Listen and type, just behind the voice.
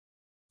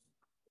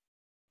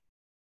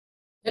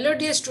Hello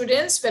dear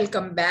students,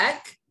 welcome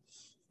back.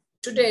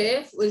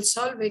 Today we'll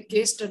solve a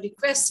case study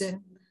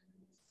question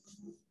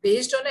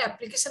based on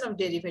application of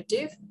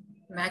derivative,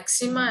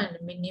 maxima and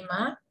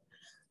minima.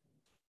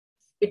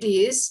 It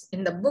is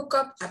in the book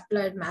of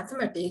Applied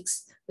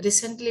Mathematics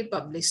recently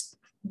published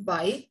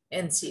by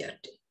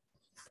Ncert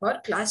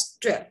for class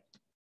 12.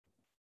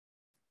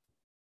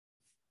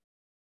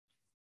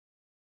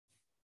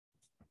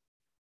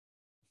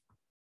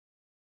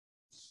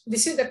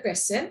 This is the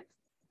question.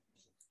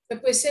 The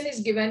question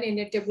is given in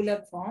a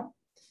tabular form.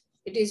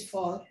 It is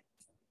for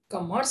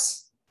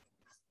commerce.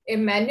 A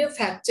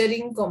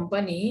manufacturing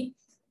company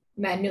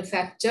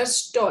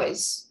manufactures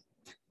toys.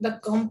 The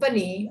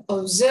company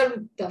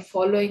observed the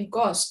following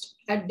cost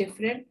at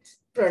different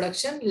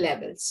production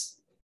levels.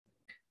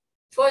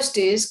 First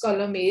is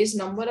column is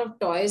number of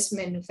toys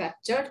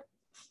manufactured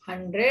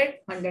 100,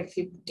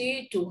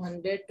 150,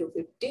 200,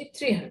 250,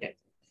 300.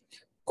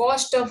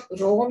 Cost of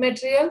raw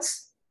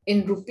materials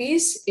in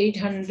rupees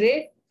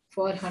 800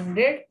 for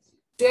 100,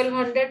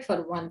 1200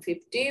 for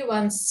 150,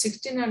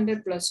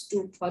 1600 plus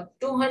 2 for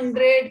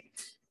 200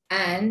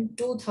 and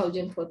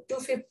 2000 for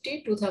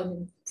 250,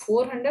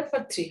 2400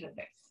 for 300.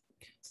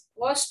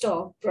 Cost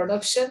of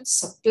production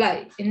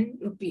supply in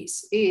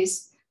rupees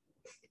is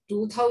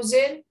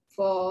 2000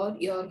 for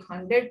your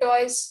 100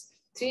 toys,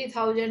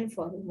 3000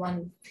 for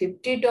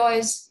 150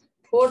 toys,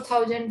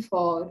 4000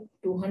 for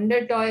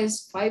 200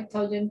 toys,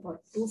 5000 for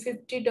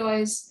 250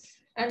 toys,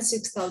 and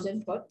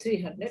 6000 for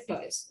 300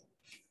 toys.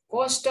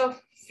 Cost of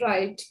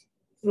freight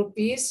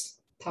rupees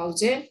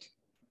 1000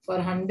 for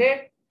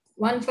 100,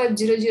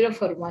 1500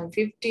 for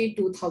 150,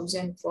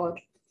 2000 for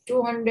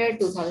 200,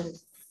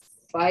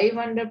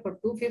 2500 for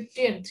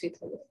 250, and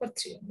 3000 for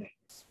 300.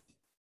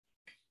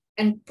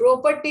 And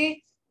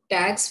property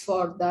tax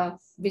for the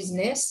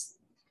business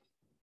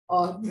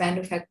or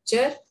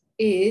manufacture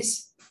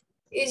is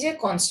a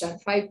constant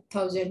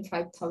 5000,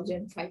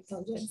 5000,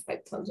 5000,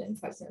 5000,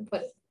 5000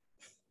 for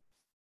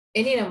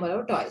any number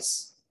of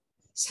toys.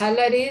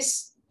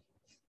 Salaries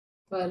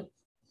for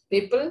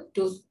people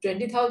to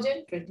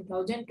 20,000,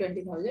 20,000, 20,000,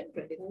 20,000,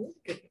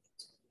 20,000.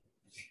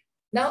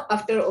 Now,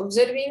 after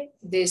observing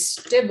this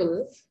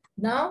table,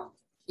 now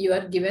you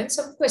are given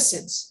some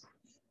questions.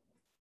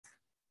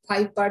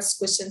 5 parts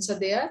questions are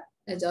there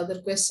as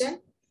other question.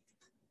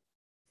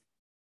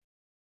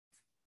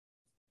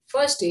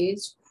 First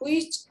is,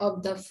 which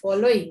of the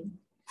following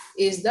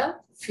is the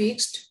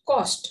fixed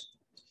cost?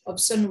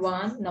 Option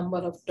 1, number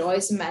of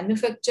toys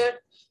manufactured.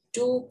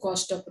 2,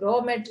 cost of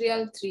raw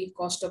material. 3,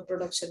 cost of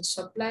production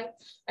supply.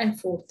 And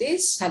 4th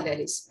is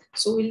salaries.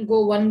 So we'll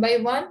go one by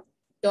one.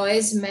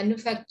 Toys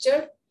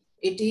manufactured,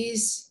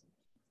 it's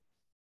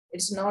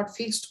not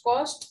fixed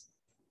cost.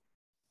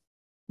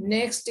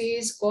 Next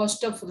is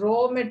cost of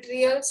raw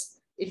materials.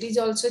 It is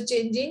also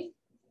changing.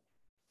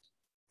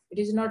 It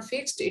is not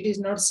fixed. It is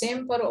not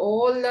same for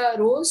all the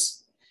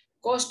rows.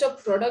 Cost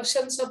of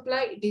production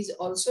supply, it is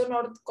also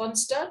not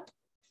constant.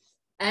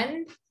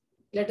 And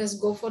let us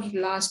go for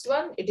last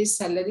one. It is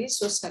salaries.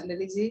 So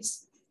salaries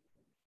is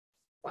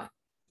 1.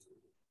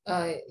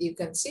 You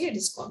can see it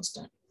is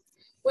constant.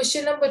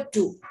 Question number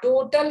 2.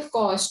 Total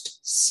cost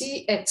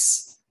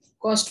CX,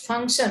 cost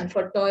function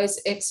for toys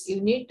X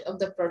unit of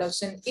the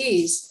production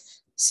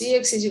is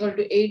CX is equal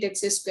to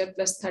 8x square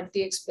plus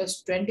 30x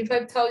plus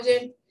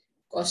 25,000.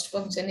 Cost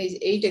function is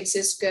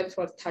 8x square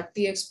for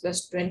 30x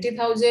plus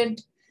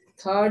 20,000.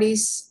 Third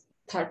is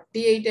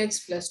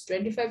 38x plus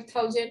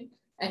 25,000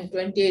 and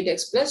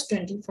 28x plus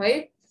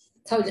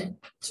 25,000.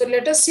 So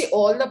let us see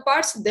all the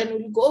parts, then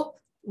we'll go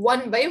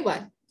one by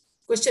one.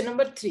 Question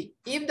number 3.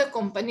 If the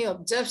company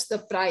observes the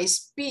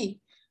price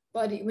P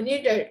per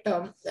unit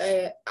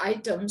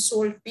item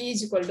sold P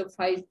is equal to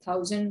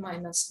 5,000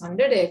 minus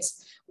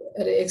 100x,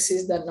 where x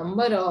is the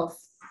number of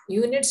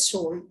units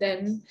sold,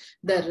 then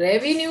the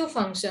revenue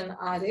function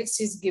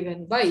Rx is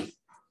given by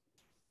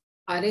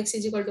Rx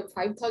is equal to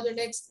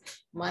 5,000x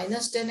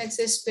minus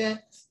 10x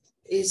square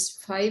is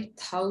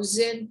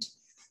 5,000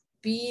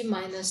 P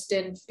minus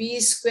 10 P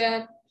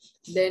square.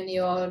 Then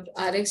your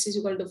Rx is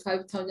equal to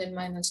 5,000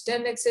 minus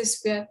 10x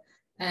square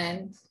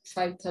and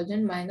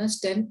 5,000 minus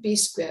 10 P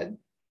square.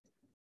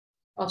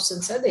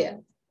 Options are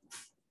there.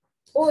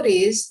 4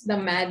 is the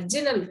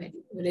marginal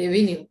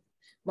revenue.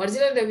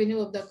 Marginal revenue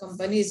of the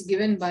company is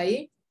given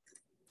by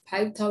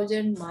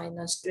 5,000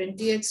 minus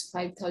 20x,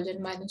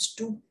 5,000 minus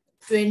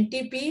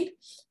 20p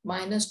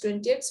minus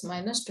 20x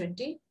minus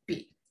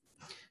 20p.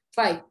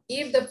 5.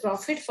 If the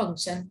profit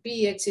function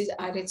Px is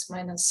Rx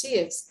minus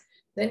Cx,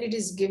 then it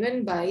is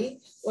given by,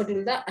 what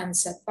will the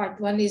answer?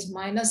 Part 1 is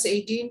minus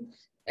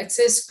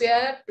 18x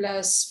square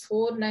plus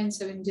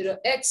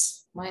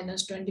 4970x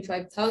minus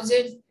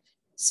 25,000.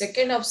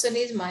 Second option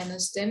is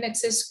minus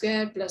 10x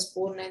square plus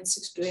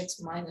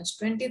 4962x minus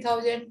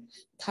 20,000.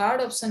 Third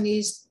option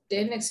is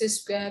 10x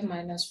square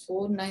minus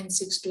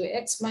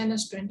 4962x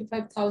minus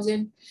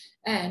 25,000.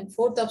 And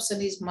fourth option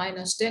is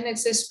minus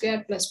 10x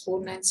square plus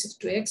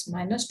 4962x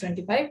minus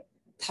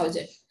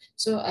 25,000.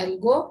 So I'll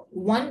go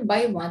one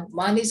by one.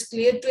 One is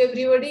clear to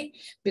everybody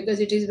because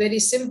it is very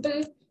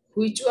simple.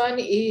 Which one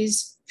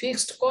is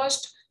fixed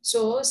cost?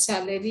 So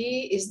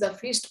salary is the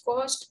fixed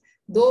cost,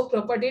 though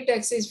property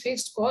tax is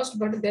fixed cost,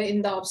 but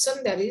in the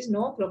option there is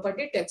no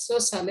property tax. So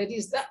salary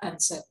is the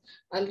answer.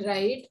 I'll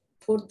write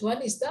fourth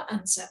one is the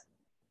answer.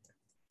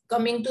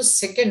 Coming to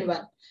second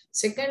one.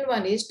 Second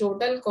one is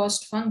total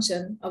cost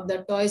function of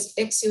the toys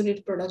X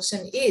unit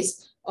production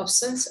is.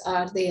 Options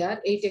are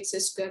there 8x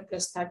square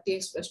plus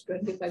 30x plus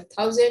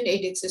 25,000,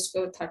 8x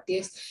square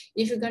 30x.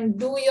 If you can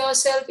do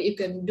yourself, you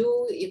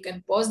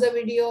can pause the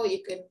video,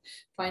 you can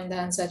find the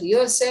answer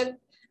yourself.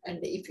 And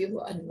if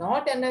you are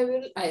not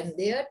unable, I am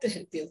there to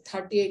help you.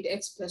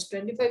 38x plus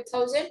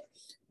 25,000,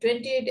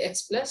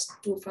 28x plus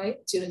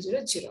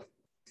 25,000.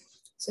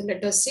 So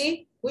let us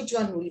see which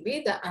one will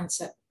be the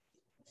answer.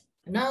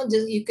 Now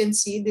you can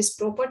see this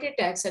property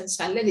tax and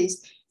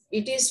salaries,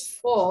 it is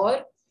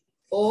for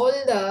all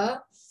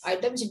the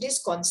items, it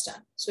is constant.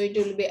 So it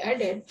will be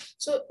added.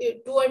 So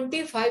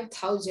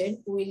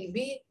 25,000 will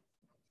be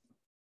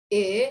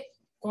a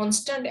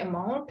constant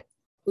amount,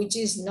 which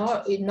is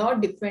not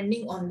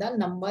depending on the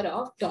number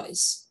of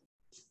toys.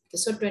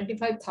 So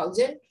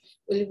 25,000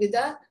 will be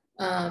the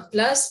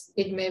plus,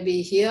 it may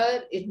be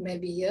here, it may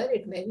be here,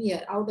 it may be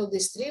here. Out of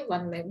these three,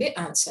 one may be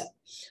answer.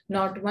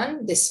 Not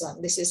one, this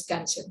one. This is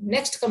cancelled.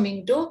 Next,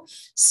 coming to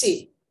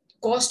C.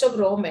 Cost of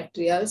raw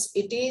materials.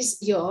 It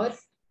is your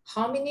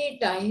how many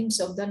times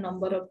of the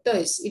number of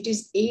toys? It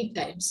is 8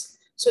 times.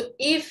 So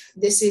if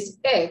this is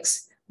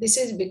X, this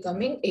is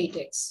becoming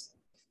 8X.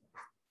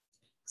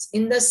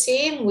 In the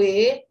same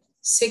way,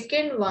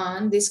 second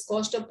one, this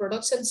cost of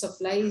production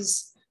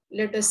supplies,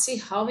 let us see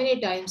how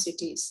many times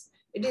it is.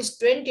 It is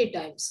 20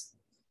 times.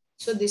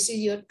 So this is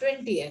your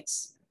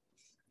 20X.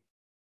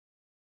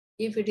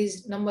 If it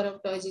is number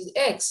of toys is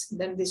X,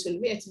 then this will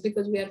be X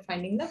because we are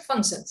finding the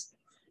functions,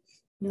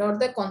 not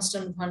the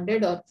constant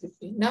 100 or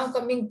 50. Now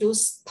coming to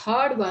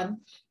third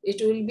one,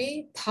 it will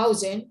be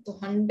 1,000. So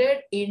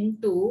 100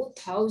 into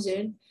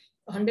 1,000,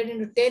 100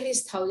 into 10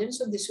 is 1,000.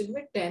 So this will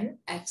be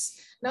 10X.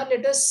 Now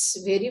let us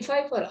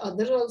verify for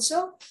other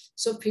also.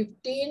 So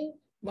 15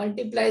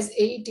 multiplies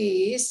 8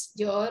 is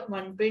your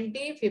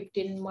 120.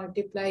 15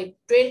 multiplied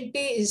 20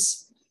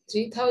 is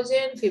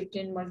 3,000.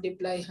 15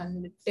 multiply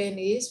 110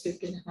 is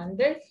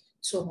 1,500.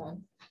 So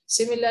on.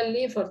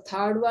 Similarly for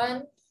third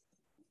one,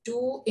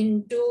 2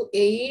 into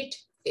 8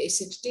 is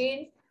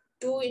 16.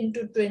 2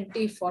 into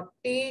 20,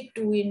 40.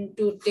 2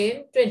 into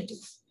 10, 20.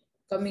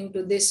 Coming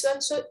to this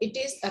one, so it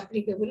is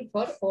applicable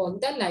for all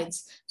the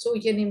lines. So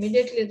we can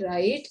immediately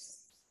write,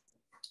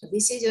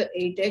 this is your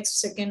 8X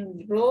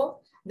second row,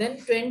 then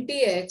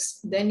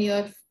 20X, then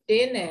your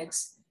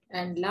 10X,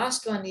 and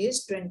last one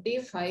is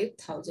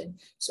 25,000.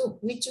 So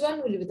which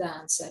one will be the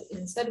answer?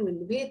 Answer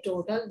will be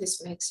total,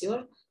 this makes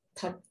your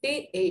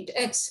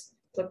 38X.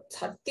 So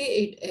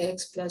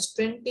 38X plus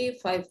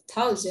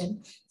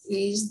 25,000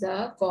 is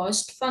the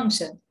cost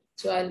function.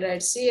 So I'll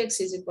write Cx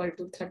is equal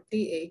to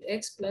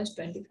 38X plus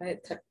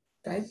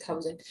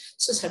 25,000.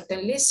 So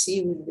certainly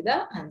C will be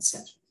the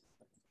answer.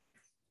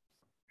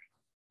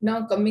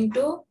 Now coming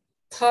to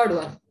third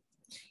one.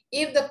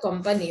 If the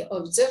company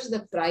observes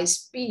the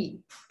price P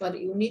per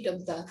unit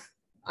of the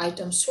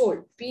item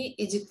sold, P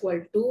is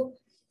equal to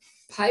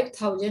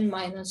 5,000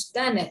 minus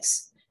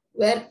 10X,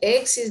 where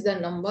X is the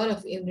number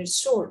of units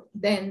sold,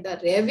 then the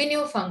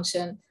revenue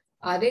function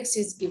Rx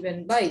is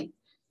given by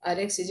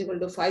Rx is equal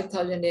to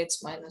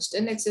 5,000X minus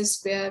 10X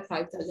square,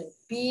 5,000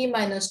 P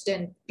minus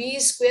 10 P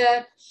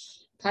square,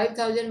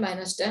 5,000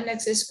 minus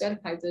 10X square,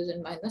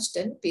 5,000 minus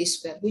 10 P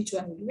square. Which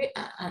one will be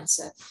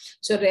answer?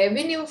 So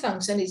revenue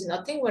function is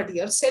nothing but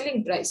your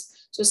selling price.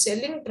 So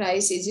selling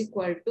price is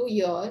equal to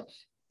your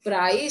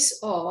price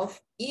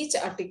of each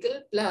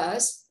article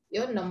plus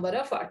your number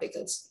of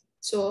articles.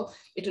 So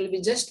it will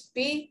be just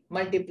P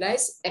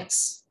multiplies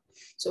X.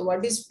 So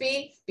what is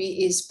P?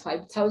 P is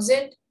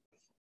 5,000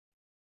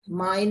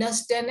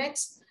 minus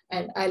 10X,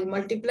 and I'll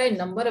multiply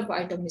number of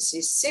items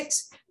is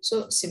 6.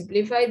 So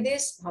simplify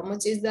this. How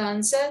much is the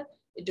answer?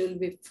 It will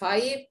be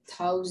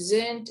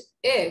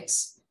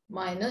 5,000X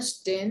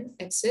minus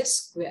 10X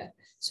square.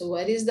 So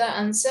where is the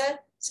answer?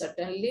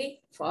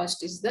 Certainly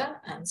first is the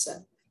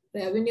answer.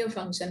 Revenue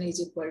function is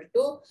equal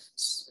to,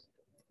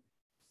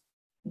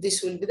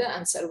 this will be the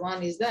answer.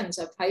 One is the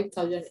answer,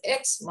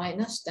 5,000X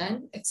minus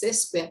 10X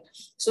square.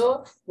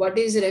 So what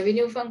is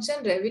revenue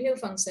function? Revenue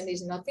function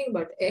is nothing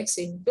but X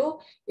into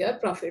your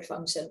profit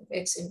function,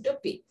 X into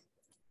P.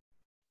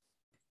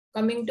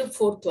 Coming to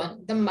fourth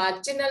one, the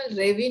marginal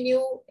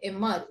revenue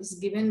MR is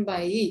given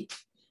by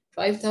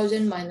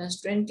 5,000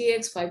 minus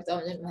 20X,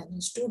 5,000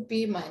 minus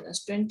 2P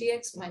minus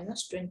 20X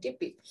minus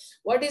 20P.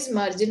 What is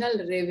marginal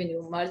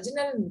revenue?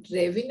 Marginal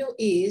revenue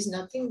is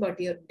nothing but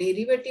your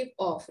derivative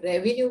of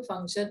revenue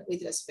function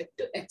with respect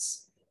to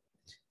X.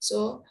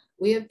 So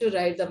we have to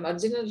write the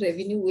marginal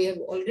revenue. We have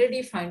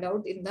already found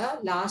out in the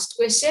last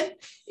question.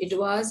 It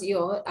was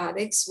your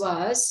Rx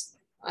was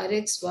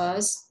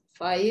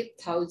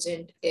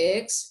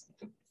 5,000X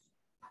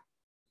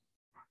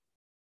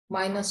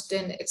minus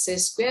 10X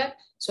square.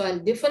 So I'll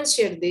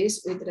differentiate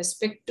this with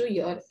respect to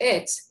your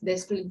X.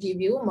 This will give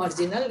you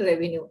marginal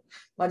revenue.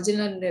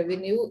 Marginal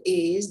revenue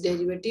is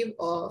derivative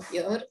of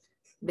your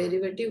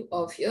revenue.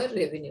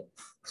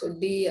 So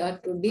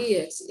dr to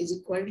dx is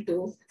equal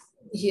to,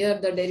 here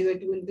the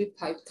derivative will be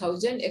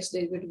 5,000, x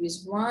derivative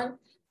is 1,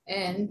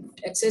 and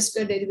x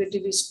square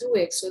derivative is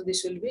 2x. So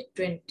this will be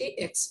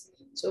 20x.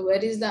 So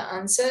where is the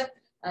answer?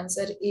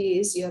 Answer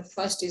is, your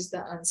first is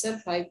the answer,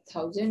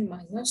 5,000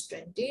 minus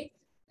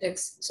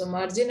 20x. So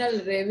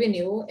marginal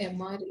revenue,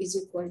 MR, is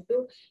equal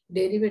to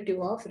derivative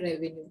of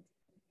revenue.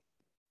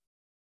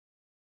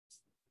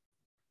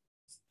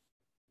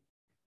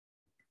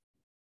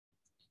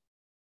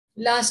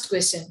 Last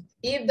question.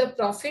 If the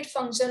profit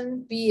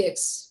function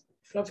Px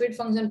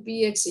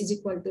is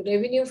equal to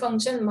revenue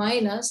function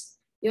minus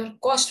your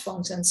cost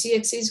function,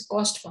 Cx is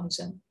cost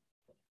function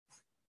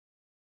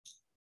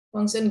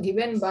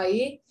given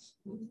by,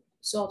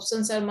 so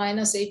options are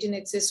minus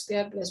 18x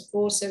square plus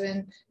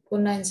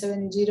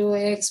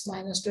 474970x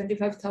minus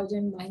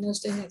 25,000 minus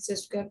 10x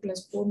square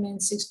plus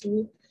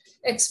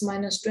 4962x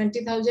minus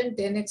 20,000,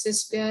 10x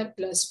square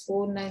plus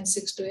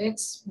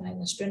 4962x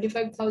minus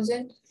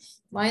 25,000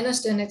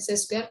 minus 10x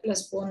square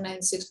plus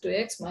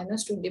 4962x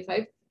minus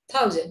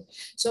 25,000.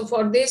 So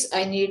for this,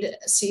 I need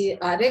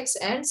Rx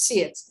and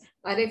Cx.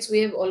 Rx we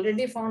have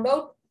already found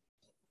out,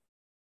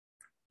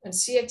 and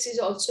Cx is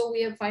also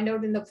we have find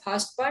out in the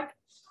first part.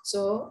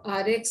 So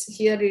Rx,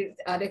 here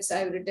Rx, I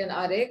have written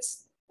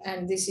Rx,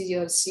 and this is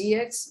your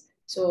Cx.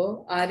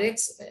 So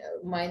Rx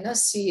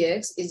minus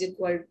Cx is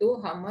equal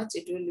to how much?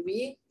 It will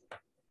be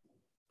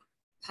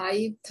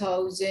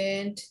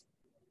 5,000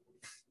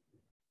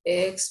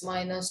 x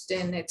minus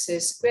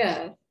 10x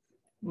square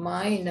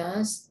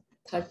minus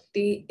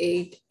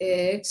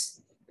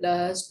 38x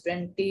plus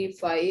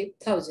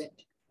 25,000.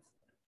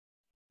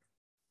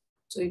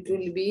 So it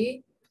will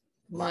be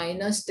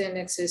minus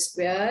 10x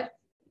square.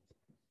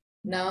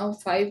 Now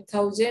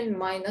 5,000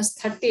 minus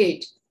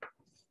 38.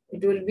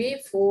 It will be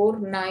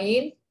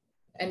 49,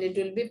 and it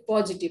will be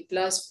positive,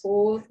 plus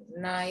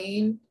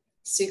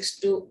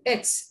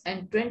 4962x,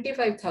 and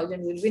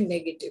 25,000 will be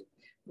negative,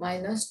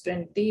 minus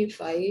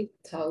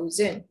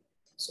 25,000.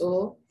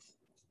 So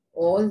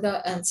all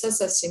the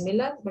answers are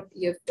similar, but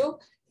you have to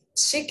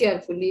see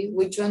carefully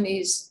which one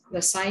is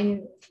the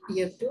sign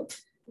you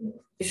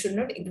should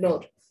not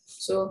ignore.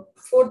 So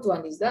fourth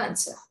one is the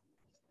answer.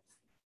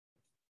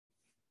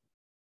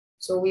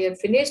 So we have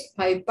finished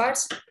 5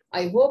 parts.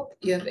 I hope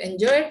you have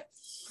enjoyed.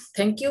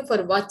 Thank you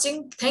for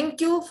watching.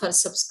 Thank you for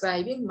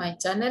subscribing my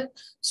channel.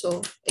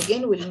 So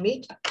again, we'll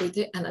meet with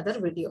another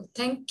video.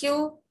 Thank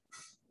you.